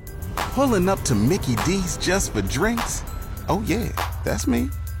Pulling up to Mickey D's just for drinks? Oh yeah, that's me.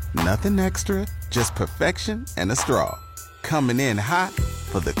 Nothing extra, just perfection and a straw. Coming in hot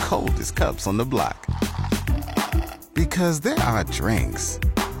for the coldest cups on the block. Because there are drinks.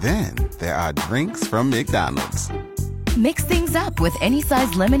 Then there are drinks from McDonald's. Mix things up with any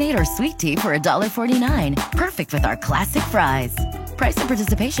size lemonade or sweet tea for $1.49. Perfect with our classic fries. Price and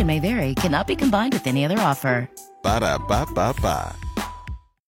participation may vary. Cannot be combined with any other offer. Ba-da-ba-ba-ba.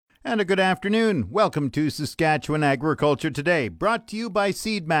 And a good afternoon. Welcome to Saskatchewan Agriculture Today, brought to you by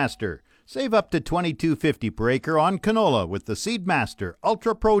Seedmaster. Save up to $22.50 per acre on canola with the Seedmaster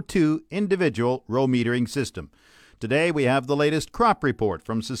Ultra Pro 2 individual row metering system. Today we have the latest crop report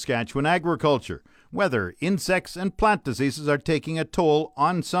from Saskatchewan Agriculture. Weather, insects, and plant diseases are taking a toll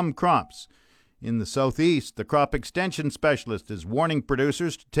on some crops. In the southeast, the crop extension specialist is warning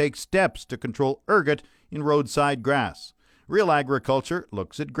producers to take steps to control ergot in roadside grass. Real Agriculture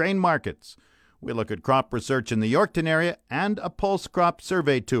looks at grain markets. We look at crop research in the Yorkton area and a pulse crop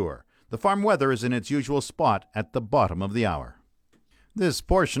survey tour. The farm weather is in its usual spot at the bottom of the hour. This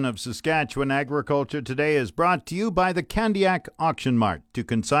portion of Saskatchewan Agriculture Today is brought to you by the Candiac Auction Mart. To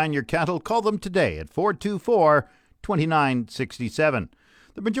consign your cattle, call them today at 424-2967.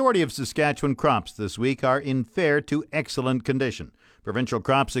 The majority of Saskatchewan crops this week are in fair to excellent condition. Provincial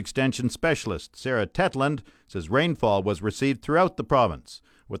Crops Extension Specialist Sarah Tetland says rainfall was received throughout the province,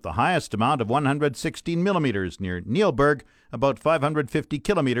 with the highest amount of 116 millimeters near Neilburg, about 550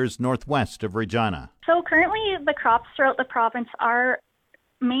 kilometers northwest of Regina. So currently the crops throughout the province are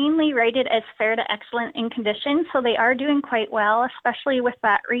mainly rated as fair to excellent in condition, so they are doing quite well, especially with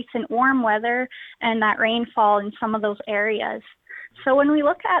that recent warm weather and that rainfall in some of those areas. So when we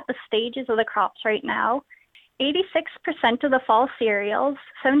look at the stages of the crops right now, 86% of the fall cereals,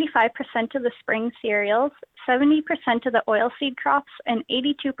 75% of the spring cereals, 70% of the oilseed crops, and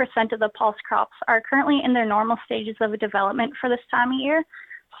 82% of the pulse crops are currently in their normal stages of development for this time of year.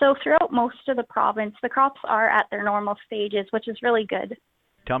 So throughout most of the province, the crops are at their normal stages, which is really good.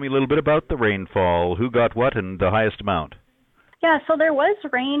 Tell me a little bit about the rainfall. Who got what and the highest amount? Yeah, so there was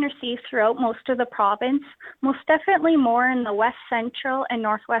rain received throughout most of the province, most definitely more in the west central and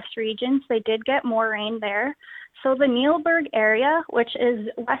northwest regions. They did get more rain there. So the Neilburg area, which is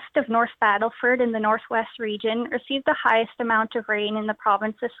west of North Battleford in the northwest region, received the highest amount of rain in the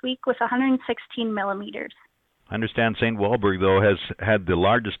province this week with 116 millimeters. I understand St. Walburg, though, has had the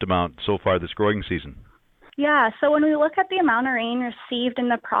largest amount so far this growing season. Yeah, so when we look at the amount of rain received in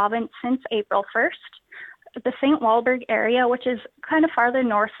the province since April 1st, the St. Walburg area, which is kind of farther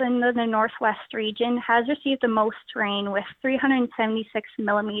north in the northwest region, has received the most rain with 376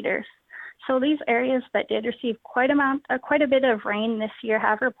 millimeters. So these areas that did receive quite a bit of rain this year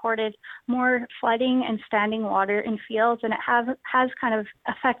have reported more flooding and standing water in fields, and it has kind of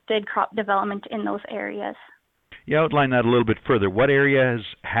affected crop development in those areas. You outline that a little bit further. What area has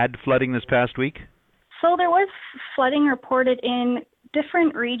had flooding this past week? So there was flooding reported in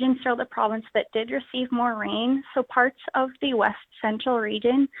different regions throughout the province that did receive more rain. So parts of the west central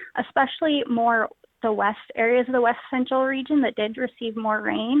region, especially more the west areas of the west central region that did receive more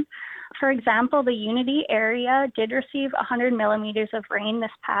rain. For example, the Unity area did receive 100 millimeters of rain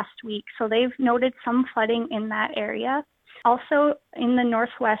this past week. So they've noted some flooding in that area. Also, in the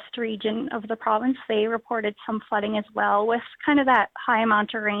northwest region of the province, they reported some flooding as well with kind of that high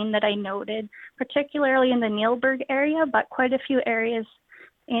amount of rain that I noted, particularly in the Neilburg area, but quite a few areas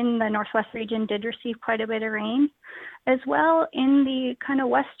in the northwest region did receive quite a bit of rain. As well, in the kind of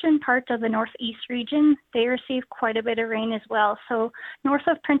western part of the northeast region, they received quite a bit of rain as well. So north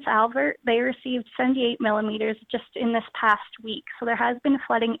of Prince Albert, they received 78 millimeters just in this past week. So there has been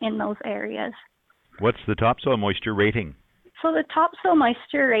flooding in those areas. What's the topsoil moisture rating? So the topsoil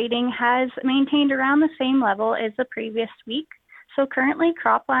moisture rating has maintained around the same level as the previous week. So currently,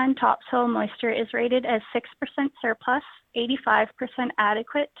 cropland topsoil moisture is rated as 6% surplus, 85%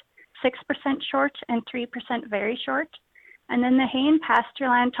 adequate, 6% short, and 3% very short. And then the hay and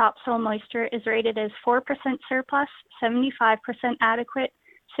pastureland topsoil moisture is rated as 4% surplus, 75% adequate,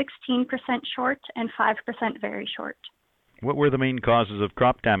 16% short, and 5% very short. What were the main causes of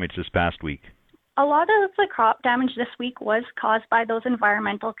crop damage this past week? A lot of the crop damage this week was caused by those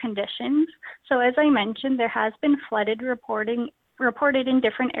environmental conditions. So as I mentioned, there has been flooded reported in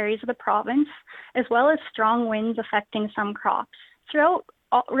different areas of the province, as well as strong winds affecting some crops. Throughout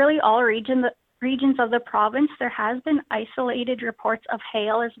all regions of the province, there has been isolated reports of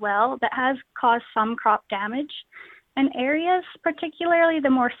hail as well that has caused some crop damage. And areas, particularly the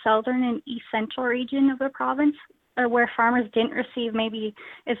more southern and east central region of the province, where farmers didn't receive maybe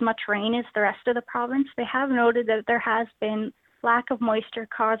as much rain as the rest of the province, they have noted that there has been lack of moisture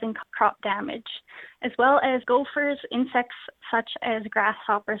causing crop damage, as well as gophers, insects such as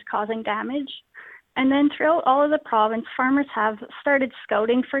grasshoppers causing damage. And then throughout all of the province, farmers have started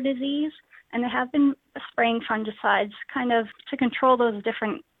scouting for disease, and they have been spraying fungicides kind of to control those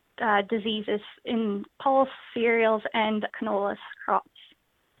different diseases in pulse, cereals, and canola crops.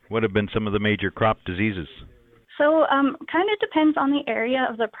 What have been some of the major crop diseases? So kind of depends on the area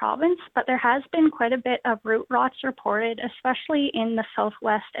of the province, but there has been quite a bit of root rots reported, especially in the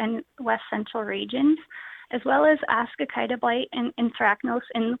southwest and west central regions, as well as ascochyta blight and anthracnose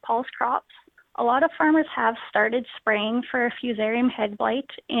in the pulse crops. A lot of farmers have started spraying for fusarium head blight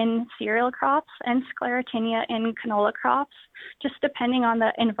in cereal crops and sclerotinia in canola crops, just depending on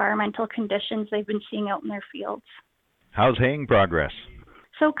the environmental conditions they've been seeing out in their fields. How's haying progress?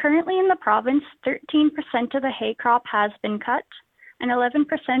 So currently in the province, 13% of the hay crop has been cut and 11%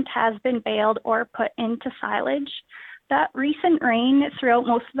 has been baled or put into silage. That recent rain throughout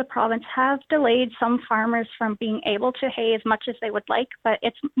most of the province have delayed some farmers from being able to hay as much as they would like, but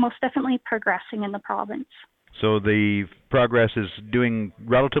it's most definitely progressing in the province. So the progress is doing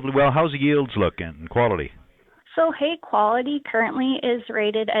relatively well. How's the yields looking and quality? So hay quality currently is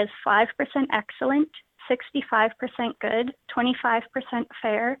rated as 5% excellent, 65% good, 25%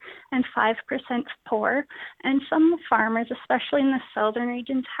 fair, and 5% poor. And some farmers, especially in the southern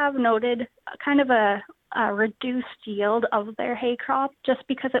regions, have noted kind of a reduced yield of their hay crop just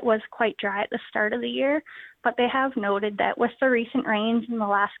because it was quite dry at the start of the year. But they have noted that with the recent rains in the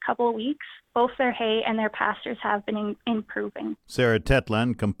last couple of weeks, both their hay and their pastures have been improving. Sarah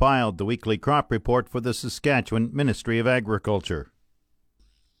Tetland compiled the weekly crop report for the Saskatchewan Ministry of Agriculture.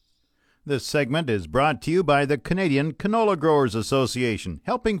 This segment is brought to you by the Canadian Canola Growers Association,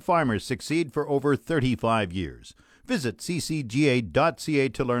 helping farmers succeed for over 35 years. Visit ccga.ca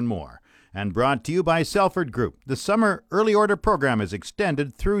to learn more. And brought to you by Selford Group. The summer early order program is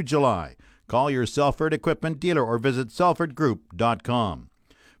extended through July. Call your Selford equipment dealer or visit selfordgroup.com.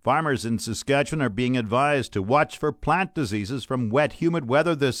 Farmers in Saskatchewan are being advised to watch for plant diseases from wet, humid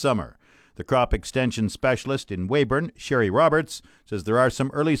weather this summer. The crop extension specialist in Weyburn, Sherry Roberts, says there are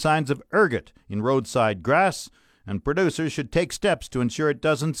some early signs of ergot in roadside grass, and producers should take steps to ensure it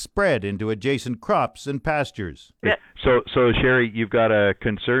doesn't spread into adjacent crops and pastures. Yeah. So Sherry, you've got a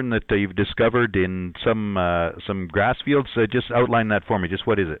concern that you've discovered in some grass fields. Just outline that for me. Just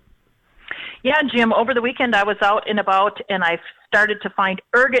what is it? Yeah, Jim, over the weekend I was out and about, and I started to find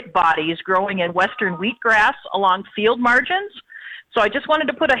ergot bodies growing in western wheatgrass along field margins. So I just wanted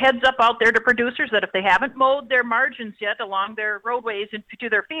to put a heads up out there to producers that if they haven't mowed their margins yet along their roadways into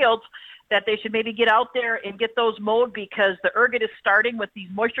their fields, that they should maybe get out there and get those mowed, because the ergot is starting with these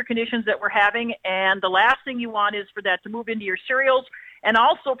moisture conditions that we're having, and the last thing you want is for that to move into your cereals. And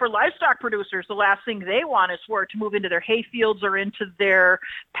also for livestock producers, the last thing they want is for it to move into their hay fields or into their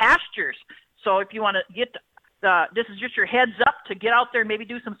pastures. So if you want to get, this is just your heads up to get out there and maybe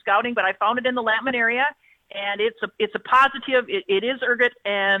do some scouting, but I found it in the Lampman area. And it's a positive. It is ergot,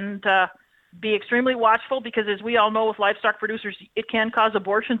 and be extremely watchful, because as we all know with livestock producers, it can cause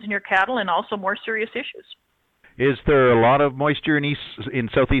abortions in your cattle and also more serious issues. Is there a lot of moisture in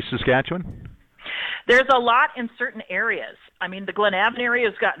southeast Saskatchewan? There's a lot in certain areas. I mean, the Glenavon area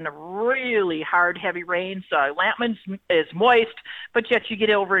has gotten a really hard, heavy rains. Lampman is moist, but yet you get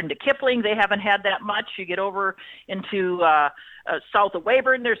over into Kipling, they haven't had that much. You get over into south of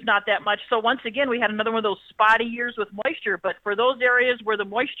Weyburn, there's not that much. So once again, we had another one of those spotty years with moisture. But for those areas where the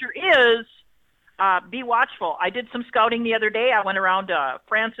moisture is, be watchful. I did some scouting the other day. I went around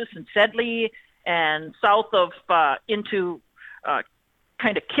Francis and Sedley and south of into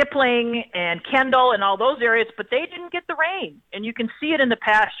kind of Kipling and Kendall and all those areas, but they didn't get the rain. And you can see it in the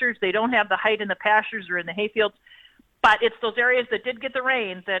pastures. They don't have the height in the pastures or in the hayfields. But it's those areas that did get the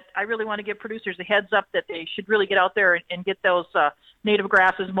rain that I really want to give producers a heads up that they should really get out there and get those native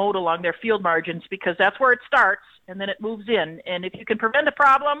grasses mowed along their field margins, because that's where it starts and then it moves in. And if you can prevent a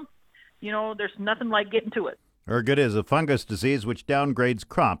problem, you know, there's nothing like getting to it. Ergot is a fungus disease which downgrades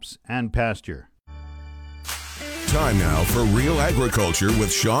crops and pasture. Time now for Real Agriculture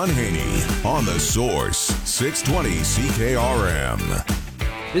with Sean Haney on The Source, 620 CKRM.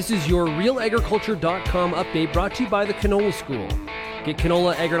 This is your RealAgriculture.com update brought to you by the Canola School. Get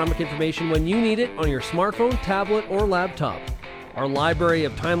canola agronomic information when you need it on your smartphone, tablet, or laptop. Our library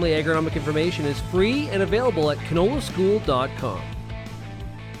of timely agronomic information is free and available at canolaschool.com.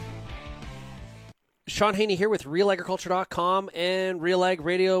 Sean Haney here with RealAgriculture.com and Real Ag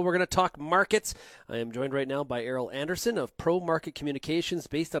Radio. We're going to talk markets. I am joined right now by Errol Anderson of Pro Market Communications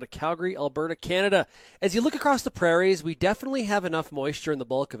based out of Calgary, Alberta, Canada. As you look across the prairies, we definitely have enough moisture in the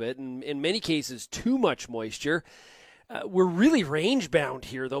bulk of it, and in many cases too much moisture. We're really range bound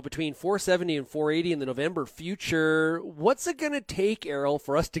here, though, between 470 and 480 in the November future. What's it going to take, Errol,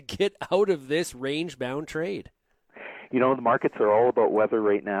 for us to get out of this range bound trade? The markets are all about weather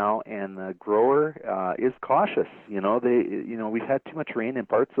right now, and the grower is cautious. We've had too much rain in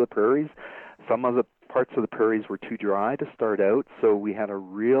parts of the prairies. Some of the parts of the prairies were too dry to start out, so we had a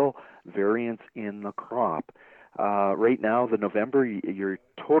real variance in the crop. Right now, the November, you're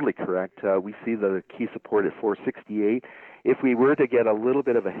totally correct. We see the key support at 468. If we were to get a little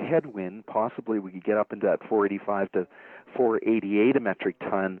bit of a headwind, possibly we could get up into that 485 to 488 a metric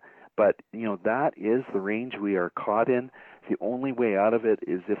ton. But, that is the range we are caught in. The only way out of it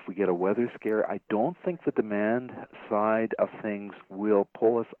is if we get a weather scare. I don't think the demand side of things will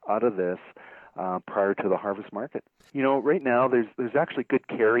pull us out of this prior to the harvest market. Right now there's actually good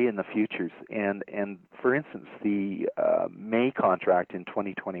carry in the futures. And for instance, the May contract in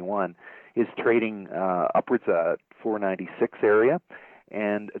 2021 is trading upwards at 496 area.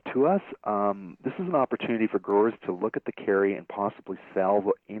 And to us, this is an opportunity for growers to look at the carry and possibly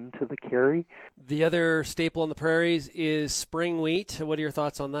sell into the carry. The other staple on the prairies is spring wheat. What are your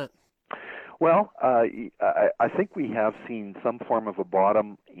thoughts on that? Well, I think we have seen some form of a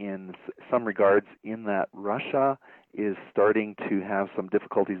bottom in some regards in that Russia is starting to have some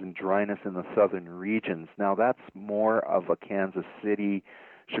difficulties in dryness in the southern regions. Now, that's more of a Kansas City,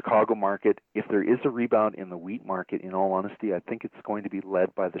 Chicago market. If there is a rebound in the wheat market, in all honesty, I think it's going to be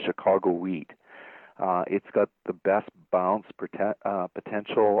led by the Chicago wheat. It's got the best bounce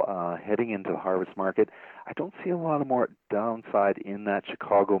potential heading into the harvest market. I don't see a lot of more downside in that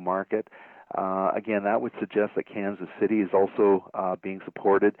Chicago market. Again, that would suggest that Kansas City is also being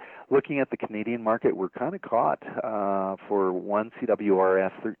supported. Looking at the Canadian market, we're kind of caught for one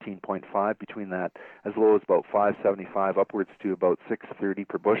CWRF 13.5 between that as low as about 575 upwards to about 630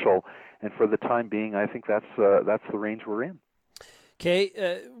 per bushel. And for the time being, I think that's the range we're in.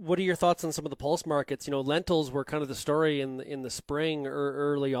 Okay, what are your thoughts on some of the pulse markets? Lentils were kind of the story in the spring or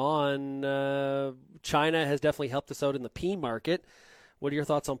early on. China has definitely helped us out in the pea market. What are your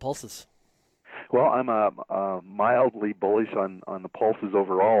thoughts on pulses? Well, I'm mildly bullish on the pulses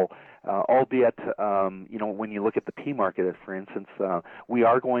overall, albeit, when you look at the pea market, for instance, we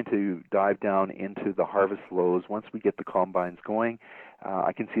are going to dive down into the harvest lows once we get the combines going.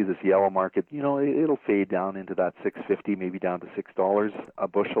 I can see this yellow market, it'll fade down into that $6.50, maybe down to $6 a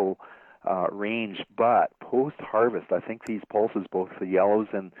bushel range. But post-harvest, I think these pulses, both the yellows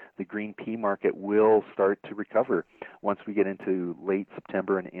and the green pea market, will start to recover once we get into late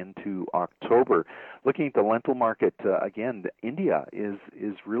September and into October. Looking at the lentil market, again, India is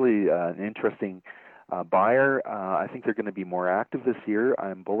really an interesting buyer. I think they're going to be more active this year.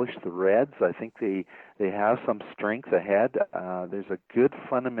 I'm bullish the Reds. I think they have some strength ahead. There's a good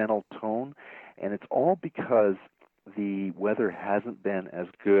fundamental tone, and it's all because the weather hasn't been as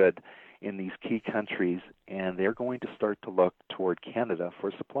good in these key countries, and they're going to start to look toward Canada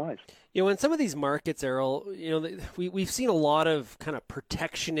for supplies. In some of these markets, Errol, we've seen a lot of kind of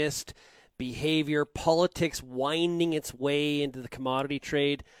protectionist behavior, politics winding its way into the commodity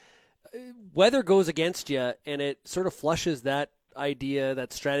trade. Weather goes against you, and it sort of flushes that idea,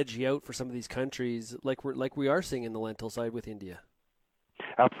 that strategy out for some of these countries, like we are seeing in the lentil side with India.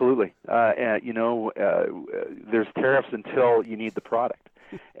 Absolutely. There's tariffs until you need the product.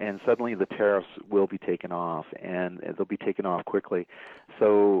 And suddenly the tariffs will be taken off, and they'll be taken off quickly.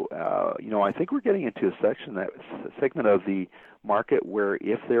 So, I think we're getting into a segment of the market where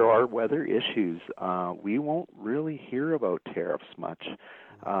if there are weather issues, we won't really hear about tariffs much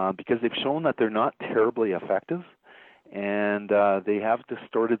because they've shown that they're not terribly effective, and they have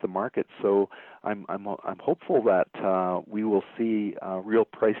distorted the market. So I'm hopeful that we will see real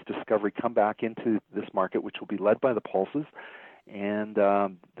price discovery come back into this market, which will be led by the pulses. And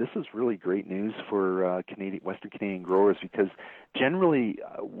this is really great news for Western Canadian growers because generally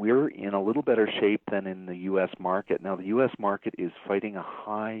we're in a little better shape than in the U.S. market. Now, the U.S. market is fighting a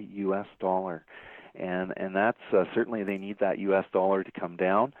high U.S. dollar, and that's certainly they need that U.S. dollar to come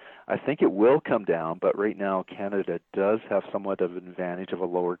down. I think it will come down, but right now Canada does have somewhat of an advantage of a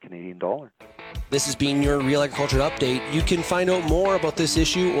lower Canadian dollar. This has been your Real Agriculture Update. You can find out more about this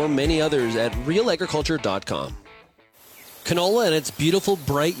issue or many others at realagriculture.com. Canola and its beautiful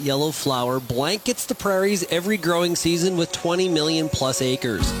bright yellow flower blankets the prairies every growing season with 20 million plus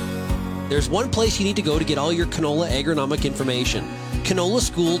acres. There's one place you need to go to get all your canola agronomic information,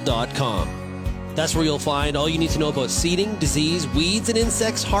 canolaschool.com. That's where you'll find all you need to know about seeding, disease, weeds and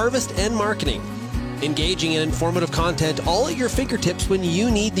insects, harvest and marketing. Engaging and informative content all at your fingertips when you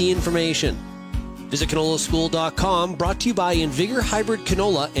need the information. Visit canolaschool.com, brought to you by Invigor Hybrid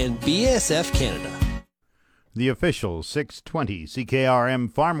Canola and BASF Canada. The official 620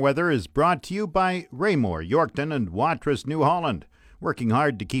 CKRM farm weather is brought to you by Raymore, Yorkton, and Watrous, New Holland, working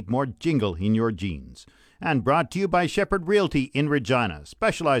hard to keep more jingle in your jeans. And brought to you by Shepherd Realty in Regina,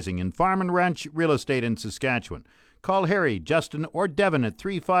 specializing in farm and ranch real estate in Saskatchewan. Call Harry, Justin, or Devin at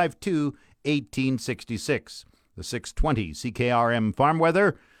 352-1866. The 620 CKRM farm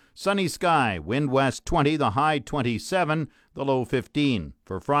weather: sunny sky, wind west 20, the high 27, the low 15.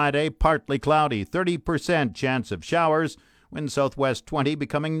 For Friday, partly cloudy, 30% chance of showers, wind southwest 20,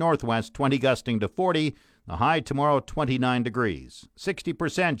 becoming northwest 20, gusting to 40, the high tomorrow 29 degrees.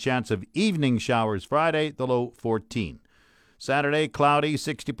 60% chance of evening showers Friday, the low 14. Saturday, cloudy,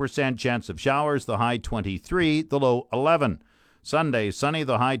 60% chance of showers, the high 23, the low 11. Sunday, sunny,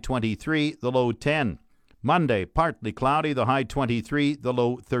 the high 23, the low 10. Monday, partly cloudy, the high 23, the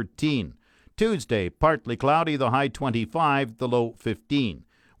low 13. Tuesday, partly cloudy, the high 25, the low 15.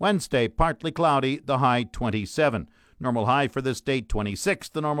 Wednesday, partly cloudy, the high 27. Normal high for this date, 26.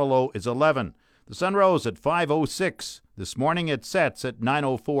 The normal low is 11. The sun rose at 5:06 this morning. It sets at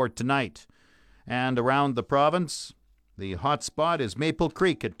 9:04 tonight. And around the province, the hot spot is Maple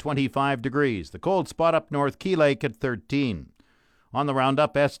Creek at 25 degrees. The cold spot up north, Key Lake at 13. On the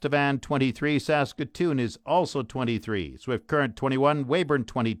roundup, Estevan 23, Saskatoon is also 23, Swift Current 21, Weyburn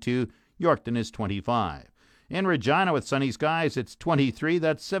 22, Yorkton is 25. In Regina with sunny skies, it's 23,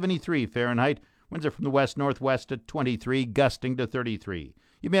 that's 73 Fahrenheit. Winds are from the west-northwest at 23, gusting to 33.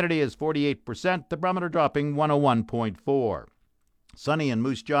 Humidity is 48%, the barometer dropping 101.4. Sunny in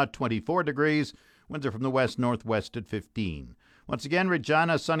Moose Jaw 24 degrees, winds are from the west-northwest at 15. Once again,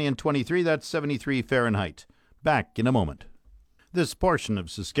 Regina sunny and 23, that's 73 Fahrenheit. Back in a moment. This portion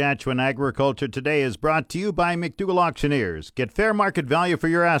of Saskatchewan Agriculture Today is brought to you by McDougall Auctioneers. Get fair market value for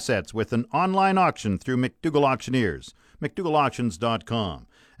your assets with an online auction through McDougall Auctioneers, McDougallAuctions.com.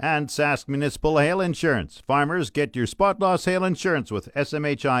 And Sask Municipal Hail Insurance. Farmers, get your spot loss hail insurance with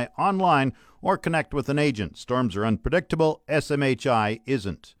SMHI online or connect with an agent. Storms are unpredictable, SMHI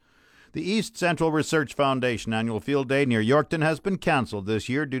isn't. The East Central Research Foundation annual field day near Yorkton has been cancelled this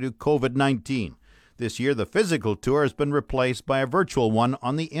year due to COVID-19. This year, the physical tour has been replaced by a virtual one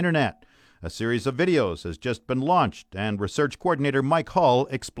on the internet. A series of videos has just been launched, and research coordinator Mike Hall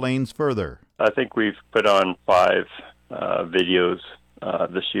explains further. I think we've put on 5 videos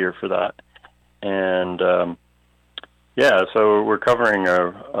this year for that. And, so we're covering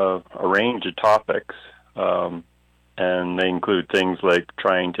a range of topics, and they include things like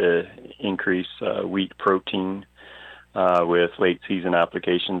trying to increase wheat protein with late-season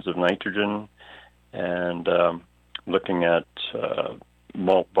applications of nitrogen, and looking at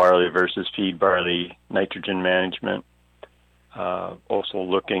malt barley versus feed barley nitrogen management. Also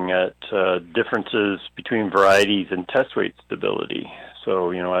looking at differences between varieties and test weight stability.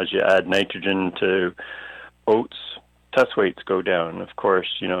 So, as you add nitrogen to oats, test weights go down. Of course,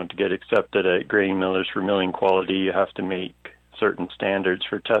 to get accepted at grain millers for milling quality, you have to make certain standards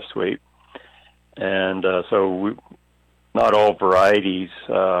for test weight. And not all varieties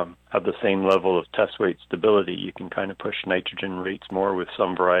have the same level of test weight stability. You can kind of push nitrogen rates more with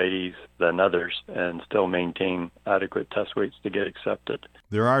some varieties than others and still maintain adequate test weights to get accepted.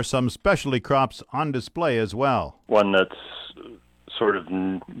 There are some specialty crops on display as well. One that's sort of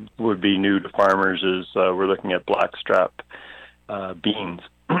would be new to farmers is we're looking at blackstrap beans.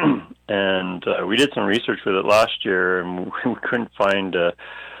 And we did some research with it last year, and we couldn't find an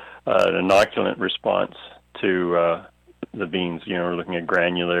inoculant response to the beans. We're looking at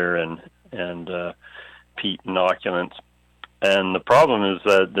granular and peat inoculants. And the problem is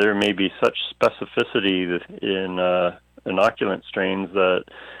that there may be such specificity in inoculant strains that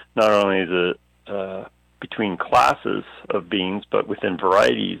not only is it between classes of beans, but within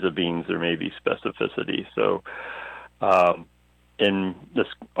varieties of beans there may be specificity. So this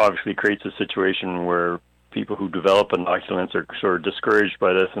obviously creates a situation where people who develop inoculants are sort of discouraged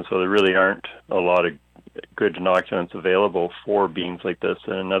by this, and so there really aren't a lot of good inoculants available for beans like this.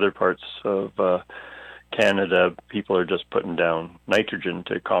 And in other parts of Canada, people are just putting down nitrogen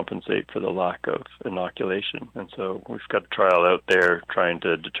to compensate for the lack of inoculation. And so we've got a trial out there trying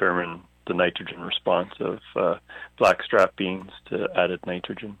to determine the nitrogen response of blackstrap beans to added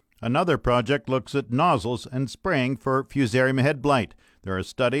nitrogen. Another project looks at nozzles and spraying for Fusarium head blight. There are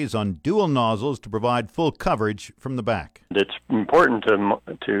studies on dual nozzles to provide full coverage from the back. It's important to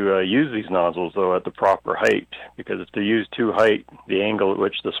use these nozzles, though, at the proper height, because if they're used too high, the angle at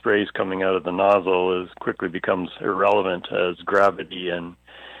which the spray is coming out of the nozzle quickly becomes irrelevant as gravity and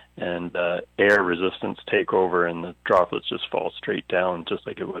air resistance take over, and the droplets just fall straight down, just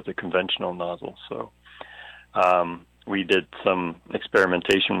like it was a conventional nozzle. So we did some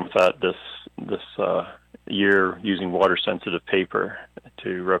experimentation with that this year using water-sensitive paper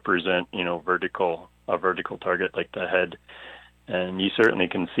to represent, a vertical target like the head. And you certainly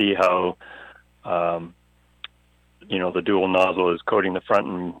can see how, the dual nozzle is coating the front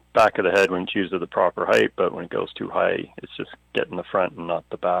and back of the head when it's used at the proper height, but when it goes too high, it's just getting the front and not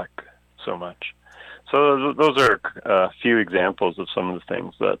the back so much. So those are a few examples of some of the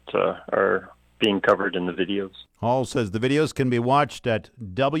things that are being covered in the videos. Hall says the videos can be watched at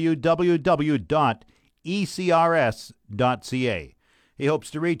www.ecrs.ca. He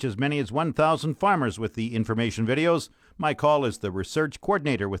hopes to reach as many as 1,000 farmers with the information videos. Mike Hall is the research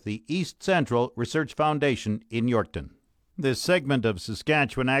coordinator with the East Central Research Foundation in Yorkton. This segment of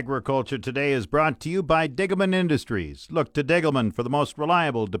Saskatchewan Agriculture Today is brought to you by Degelman Industries. Look to Degelman for the most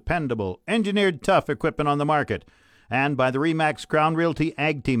reliable, dependable, engineered tough equipment on the market. And by the RE/MAX Crown Realty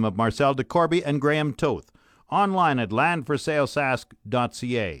Ag Team of Marcel DeCorby and Graham Toth. Online at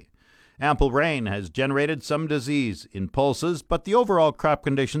landforsalesask.ca. Ample rain has generated some disease in pulses, but the overall crop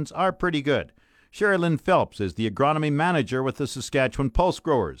conditions are pretty good. Sherilyn Phelps is the agronomy manager with the Saskatchewan Pulse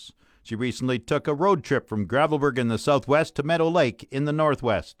Growers. She recently took a road trip from Gravelbourg in the southwest to Meadow Lake in the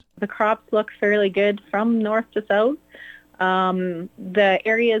northwest. The crops look fairly good from north to south. The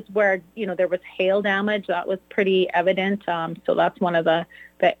areas where, there was hail damage, that was pretty evident. So that's one of the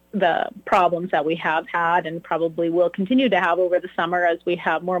problems that we have had and probably will continue to have over the summer as we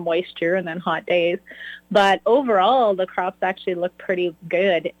have more moisture and then hot days. But overall, the crops actually look pretty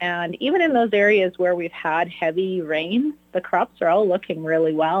good. And even in those areas where we've had heavy rain, the crops are all looking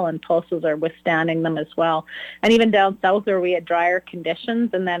really well and pulses are withstanding them as well. And even down south where we had drier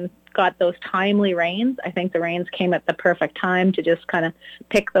conditions and then got those timely rains, I think the rains came at the perfect time to just kind of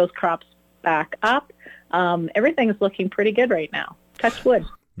pick those crops back up. Everything's looking pretty good right now. Touch wood.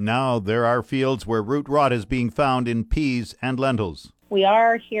 Now there are fields where root rot is being found in peas and lentils. We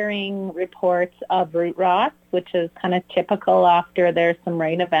are hearing reports of root rot, which is kind of typical after there's some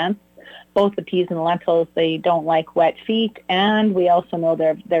rain events. Both the peas and lentils, they don't like wet feet, and we also know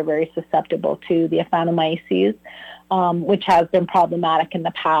they're very susceptible to the Aphanomyces, which has been problematic in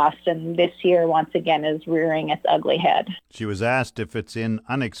the past, and this year once again is rearing its ugly head. She was asked if it's in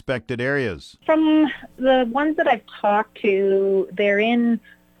unexpected areas. From the ones that I've talked to, they're in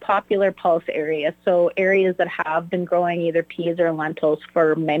popular pulse areas, so areas that have been growing either peas or lentils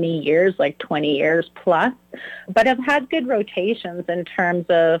for many years, like 20 years plus, but have had good rotations in terms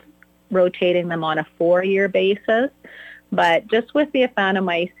of rotating them on a 4-year basis. But just with the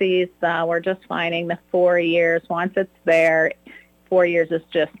Aphanomyces, we're just finding the 4 years, once it's there, 4 years is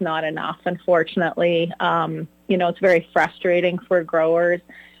just not enough, unfortunately. It's very frustrating for growers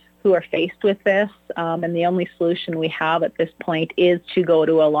who are faced with this, and the only solution we have at this point is to go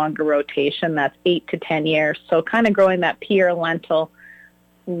to a longer rotation, that's 8 to 10 years. So kind of growing that pea or lentil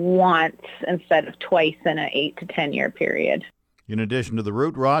once instead of twice in an 8 to 10 year period. In addition to the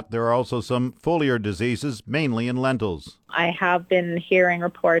root rot, there are also some foliar diseases, mainly in lentils. I have been hearing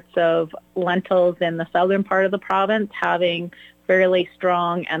reports of lentils in the southern part of the province having fairly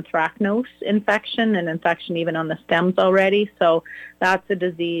strong anthracnose infection and infection even on the stems already. So that's a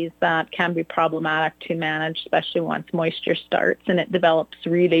disease that can be problematic to manage, especially once moisture starts and it develops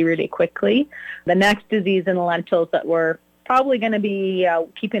really, really quickly. The next disease in the lentils that we're probably going to be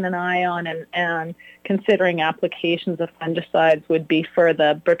keeping an eye on and considering applications of fungicides would be for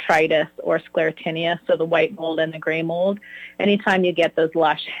the botrytis or sclerotinia, so the white mold and the gray mold. Anytime you get those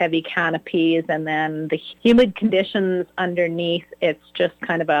lush, heavy canopies and then the humid conditions underneath, it's just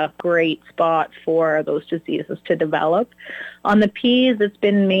kind of a great spot for those diseases to develop. On the peas, it's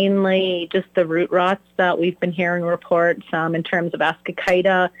been mainly just the root rots that we've been hearing reports in terms of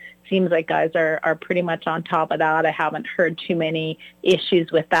ascochyta. Seems like guys are pretty much on top of that. I haven't heard too many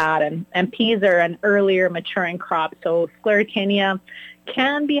issues with that. And peas are an earlier maturing crop, so sclerotinia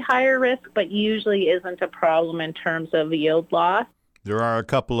can be higher risk, but usually isn't a problem in terms of yield loss. There are a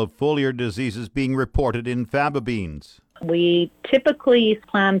couple of foliar diseases being reported in faba beans. We typically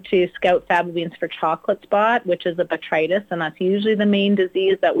plan to scout faba beans for chocolate spot, which is a botrytis, and that's usually the main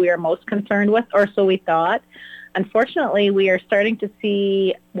disease that we are most concerned with, or so we thought. Unfortunately, we are starting to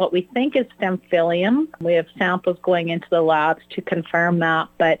see what we think is Stemphylium. We have samples going into the labs to confirm that,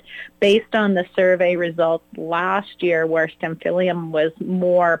 but based on the survey results last year where Stemphylium was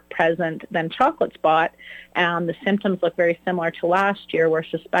more present than chocolate spot, and the symptoms look very similar to last year, we're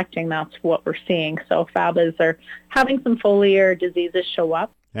suspecting that's what we're seeing. So fabas are having some foliar diseases show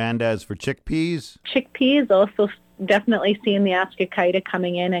up. And as for chickpeas? Chickpeas also definitely seeing the ascochyta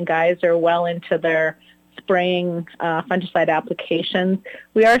coming in, and guys are well into their spraying fungicide applications.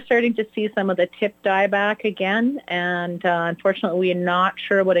 We are starting to see some of the tip die back again, and unfortunately we are not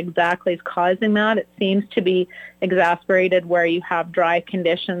sure what exactly is causing that. It seems to be exacerbated where you have dry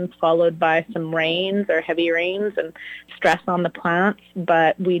conditions followed by some rains or heavy rains and stress on the plants,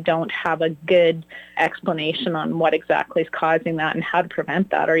 but we don't have a good explanation on what exactly is causing that and how to prevent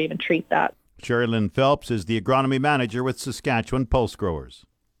that or even treat that. Sherilyn Phelps is the agronomy manager with Saskatchewan Pulse Growers.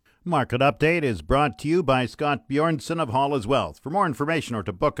 Market Update is brought to you by Scott Bjornson of Hall as Wealth. For more information or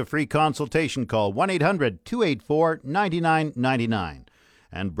to book a free consultation, call 1-800-284-9999.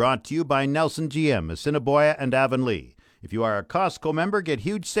 And brought to you by Nelson GM, Assiniboia and Avonlea. If you are a Costco member, get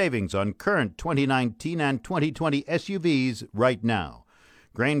huge savings on current 2019 and 2020 SUVs right now.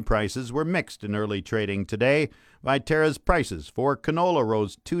 Grain prices were mixed in early trading today. Viterra's prices for canola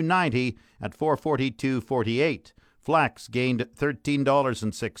rose $2.90 at $442.48. Flax gained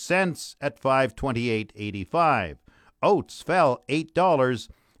 $13.06 at $528.85. Oats fell $8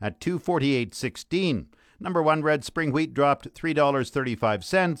 at $248.16. Number 1 red spring wheat dropped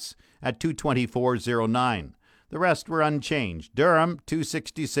 $3.35 at $224.09. The rest were unchanged. Durham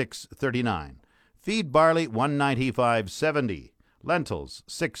 $266.39. Feed barley $195.70. Lentils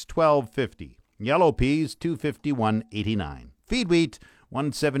 $612.50. Yellow peas $251.89. Feed wheat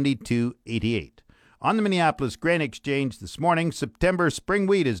 $172.88. On the Minneapolis Grain Exchange this morning, September spring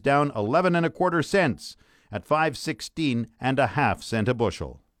wheat is down 11 1/4 cents at 5.16 cents a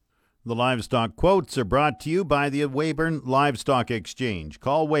bushel. The livestock quotes are brought to you by the Weyburn Livestock Exchange.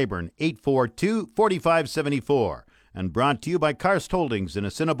 Call Weyburn 842-4574. And brought to you by Karst Holdings in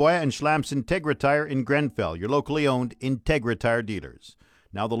Assiniboia and Schlamps Integra Tire in Grenfell, your locally owned Integra Tire dealers.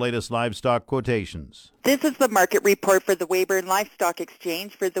 Now the latest livestock quotations. This is the market report for the Weyburn Livestock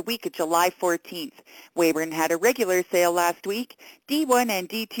Exchange for the week of July 14th. Weyburn had a regular sale last week. D1 and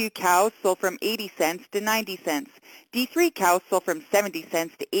D2 cows sold from 80 cents to 90 cents. D3 cows sold from 70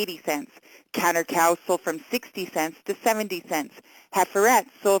 cents to 80 cents. Counter cows sold from 60 cents to 70 cents.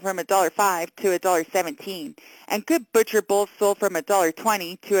 Heiferettes sold from $1.05 to $1.17. And good butcher bulls sold from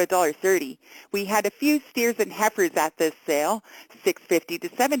 $1.20 to $1.30. We had a few steers and heifers at this sale. 650 to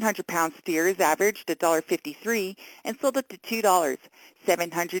 700 pound steers averaged $1.53 and sold up to $2.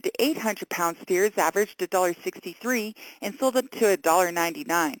 700 to 800 pound steers averaged $1.63 and sold up to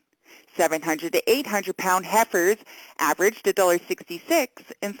 $1.99. 700 to 800 pound heifers averaged $1.66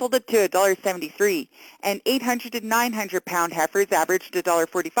 and sold up to $1.73, and 800 to 900 pound heifers averaged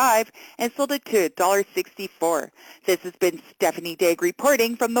 $1.45 and sold it to $1.64. This has been Stephanie Dagg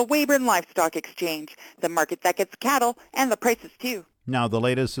reporting from the Weyburn Livestock Exchange, the market that gets cattle and the prices too. Now the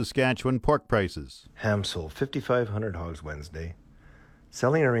latest Saskatchewan pork prices. Ham sold 5,500 hogs Wednesday,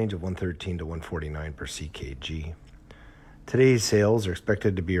 selling a range of $113 to $149 per CKG. Today's sales are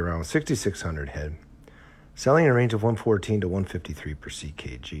expected to be around 6,600 head, selling a range of $114 to $153 per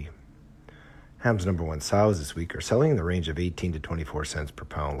CKG. Ham's number 1 sows this week are selling in the range of 18 to 24 cents per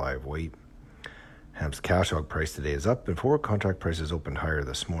pound live weight. Ham's cash hog price today is up, and forward contract prices opened higher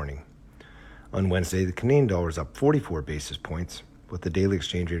this morning. On Wednesday, the Canadian dollar is up 44 basis points, with the daily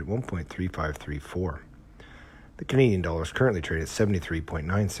exchange rate at 1.3534. The Canadian dollar is currently trading at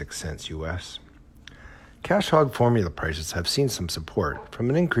 73.96 cents U.S. Cash hog formula prices have seen some support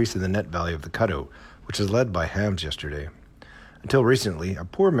from an increase in the net value of the cutout, which is led by hams yesterday. Until recently, a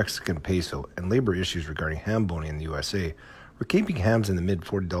poor Mexican peso and labor issues regarding ham boning in the USA were keeping hams in the mid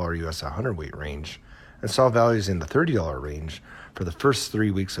 $40 US 100-weight range and saw values in the $30 range for the first 3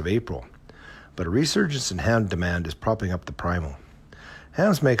 weeks of April. But a resurgence in ham demand is propping up the primal.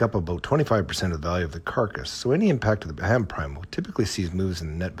 Hams make up about 25% of the value of the carcass, so any impact of the ham primal typically sees moves in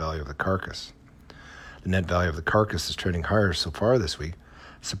the net value of the carcass. The net value of the carcass is trending higher so far this week,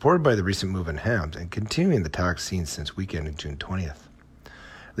 supported by the recent move in hams and continuing the tax seen since weekend of June 20th.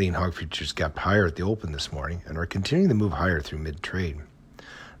 Lean hog futures gapped higher at the open this morning and are continuing to move higher through mid-trade.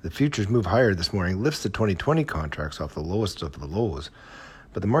 The futures move higher this morning lifts the 2020 contracts off the lowest of the lows,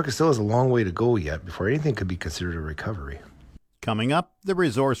 but the market still has a long way to go yet before anything could be considered a recovery. Coming up, the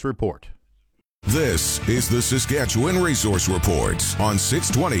Resource Report. This is the Saskatchewan Resource Report on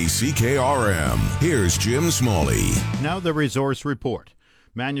 620 CKRM. Here's Jim Smalley. Now the Resource Report.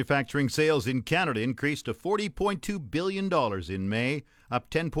 Manufacturing sales in Canada increased to $40.2 billion in May,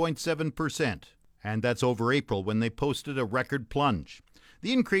 up 10.7%. And that's over April when they posted a record plunge.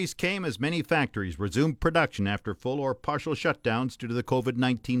 The increase came as many factories resumed production after full or partial shutdowns due to the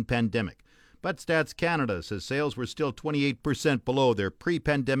COVID-19 pandemic. But Stats Canada says sales were still 28% below their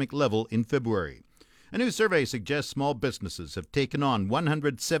pre-pandemic level in February. A new survey suggests small businesses have taken on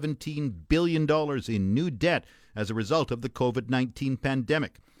 $117 billion in new debt as a result of the COVID-19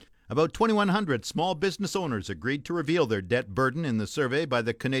 pandemic. About 2,100 small business owners agreed to reveal their debt burden in the survey by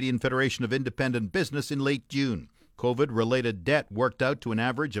the Canadian Federation of Independent Business in late June. COVID-related debt worked out to an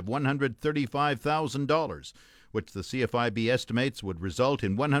average of $135,000, which the CFIB estimates would result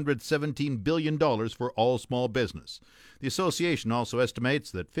in $117 billion for all small business. The association also estimates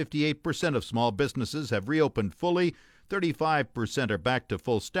that 58% of small businesses have reopened fully, 35% are back to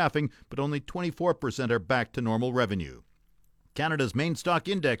full staffing, but only 24% are back to normal revenue. Canada's main stock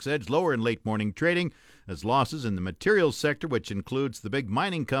index edged lower in late morning trading as losses in the materials sector, which includes the big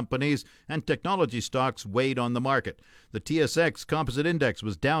mining companies and technology stocks, weighed on the market. The TSX Composite Index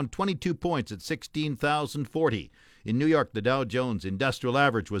was down 22 points at 16,040. In New York, the Dow Jones Industrial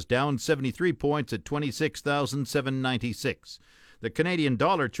Average was down 73 points at 26,796. The Canadian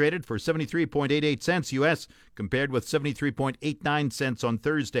dollar traded for 73.88 cents U.S. compared with 73.89 cents on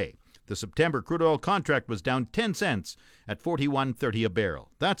Thursday. The September crude oil contract was down 10 cents at $41.30 a barrel.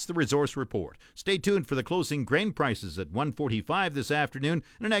 That's the Resource Report. Stay tuned for the closing grain prices at 1:45 this afternoon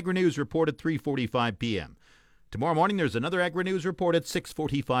and an Agri-News report at 3:45 p.m. Tomorrow morning, there's another Agri-News report at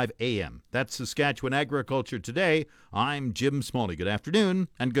 6:45 a.m. That's Saskatchewan Agriculture Today. I'm Jim Smalley. Good afternoon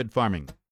and good farming.